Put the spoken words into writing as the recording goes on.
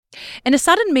In a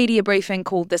sudden media briefing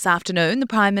called this afternoon, the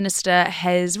Prime Minister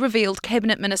has revealed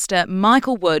Cabinet Minister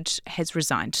Michael Wood has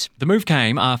resigned. The move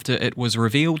came after it was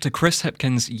revealed to Chris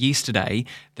Hipkins yesterday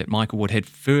that Michael Wood had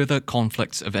further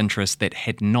conflicts of interest that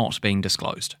had not been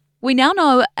disclosed. We now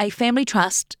know a family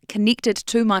trust connected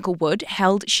to Michael Wood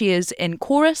held shares in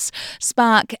Chorus,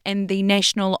 Spark and the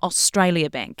National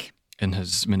Australia Bank. In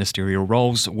his ministerial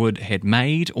roles, Wood had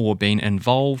made or been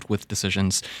involved with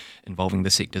decisions involving the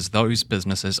sectors those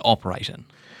businesses operate in.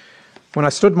 When I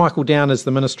stood Michael down as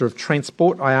the Minister of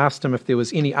Transport, I asked him if there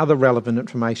was any other relevant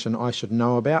information I should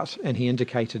know about, and he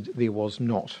indicated there was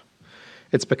not.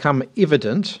 It's become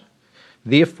evident,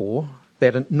 therefore,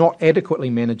 that not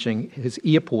adequately managing his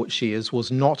airport shares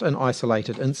was not an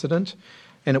isolated incident,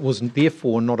 and it was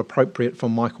therefore not appropriate for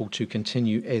Michael to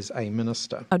continue as a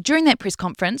minister. During that press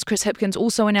conference, Chris Hipkins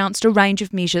also announced a range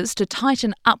of measures to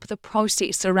tighten up the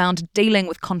process around dealing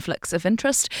with conflicts of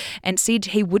interest and said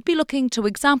he would be looking to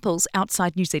examples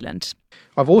outside New Zealand.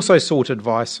 I've also sought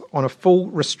advice on a full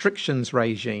restrictions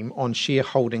regime on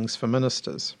shareholdings for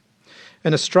ministers.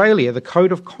 In Australia, the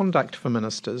Code of Conduct for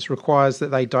Ministers requires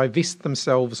that they divest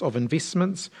themselves of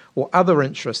investments or other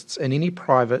interests in any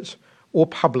private or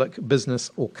public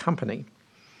business or company.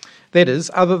 That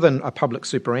is, other than a public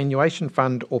superannuation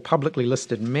fund or publicly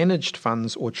listed managed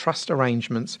funds or trust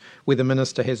arrangements where the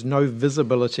minister has no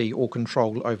visibility or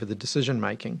control over the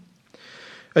decision-making.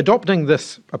 Adopting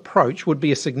this approach would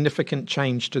be a significant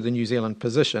change to the New Zealand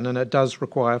position, and it does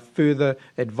require further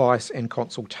advice and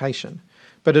consultation.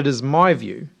 But it is my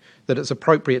view that it's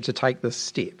appropriate to take this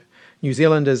step. New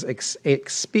Zealanders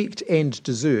expect and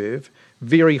deserve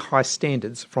very high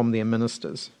standards from their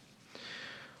ministers.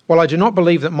 While I do not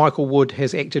believe that Michael Wood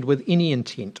has acted with any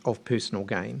intent of personal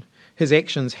gain, his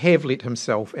actions have let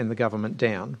himself and the government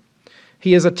down.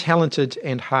 He is a talented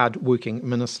and hard-working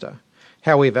minister.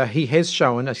 However, he has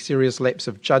shown a serious lapse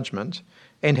of judgment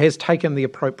and has taken the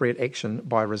appropriate action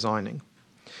by resigning.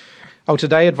 I'll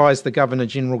today advise the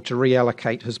Governor-General to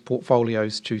reallocate his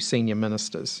portfolios to senior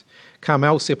ministers.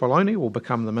 Carmel Sepuloni will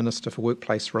become the Minister for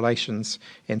Workplace Relations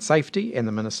and Safety and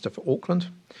the Minister for Auckland.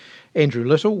 Andrew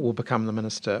Little will become the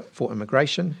Minister for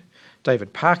Immigration.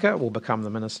 David Parker will become the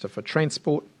Minister for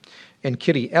Transport. And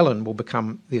Kiri Allen will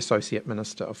become the Associate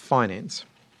Minister of Finance.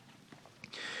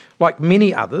 Like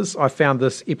many others, I found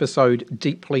this episode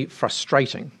deeply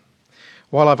frustrating.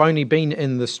 While I've only been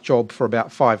in this job for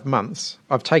about 5 months,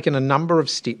 I've taken a number of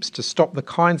steps to stop the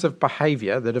kinds of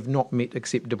behaviour that have not met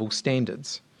acceptable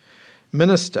standards.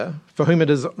 Minister, for whom it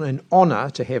is an honour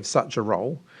to have such a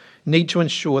role, need to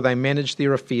ensure they manage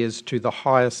their affairs to the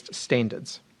highest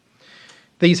standards.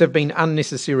 These have been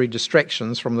unnecessary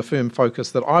distractions from the firm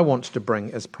focus that I want to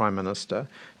bring as Prime Minister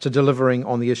to delivering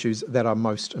on the issues that are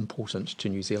most important to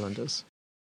New Zealanders.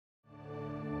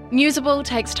 Newsable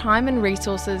takes time and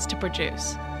resources to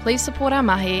produce. Please support our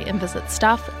mahi and visit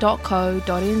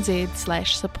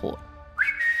stuff.co.nz/support.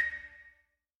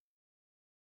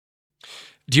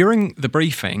 During the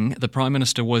briefing, the Prime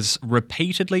Minister was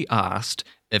repeatedly asked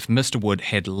if Mr Wood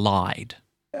had lied.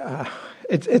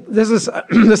 This is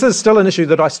still an issue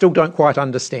that I still don't quite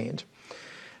understand.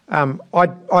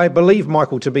 I believe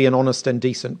Michael to be an honest and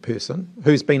decent person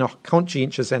who's been a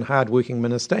conscientious and hard-working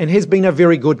minister and has been a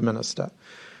very good minister.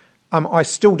 I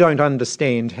still don't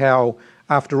understand how,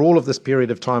 after all of this period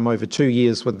of time, over 2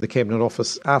 years with the Cabinet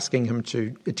Office asking him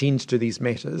to attend to these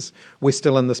matters, we're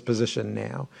still in this position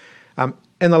now.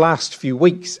 In the last few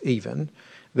weeks even,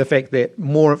 the fact that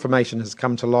more information has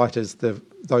come to light as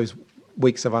those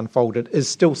weeks have unfolded is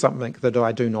still something that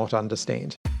I do not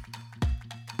understand.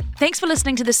 Thanks for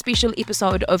listening to this special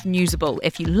episode of Newsable.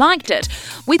 If you liked it,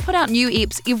 we put out new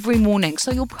eps every morning,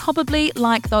 so you'll probably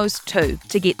like those too.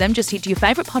 To get them, just head to your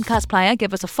favourite podcast player,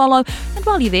 give us a follow, and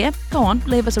while you're there, go on,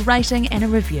 leave us a rating and a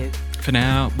review. For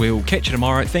now, we'll catch you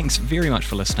tomorrow. Thanks very much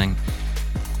for listening.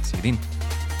 See you then.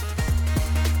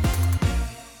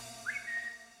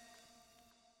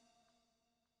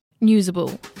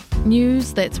 Newsable.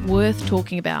 News that's worth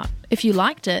talking about. If you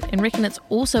liked it and reckon it's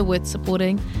also worth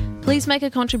supporting, please make a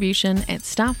contribution at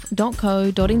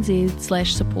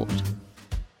stuff.co.nz/support.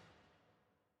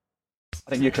 I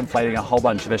think you're conflating a whole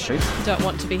bunch of issues. Don't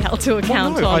want to be held to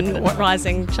account on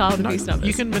rising child abuse numbers.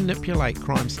 You can manipulate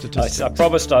crime statistics. I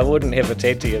promised I wouldn't have a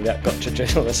chat to you about gotcha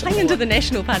journalism. Playing into the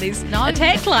National Party's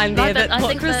attack line there. I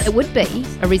think it would be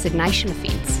a resignation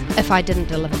offence if I didn't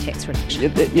deliver tax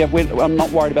reduction. Yeah, I'm not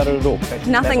worried about it at all.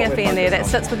 Nothing iffy in there. That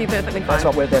sits with you perfectly fine.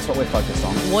 That's what we're focused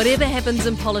on. Whatever happens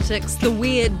in politics, the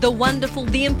weird, the wonderful,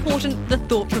 the important, the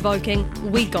thought-provoking,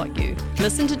 we got you.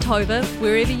 Listen to Tova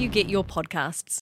wherever you get your podcasts.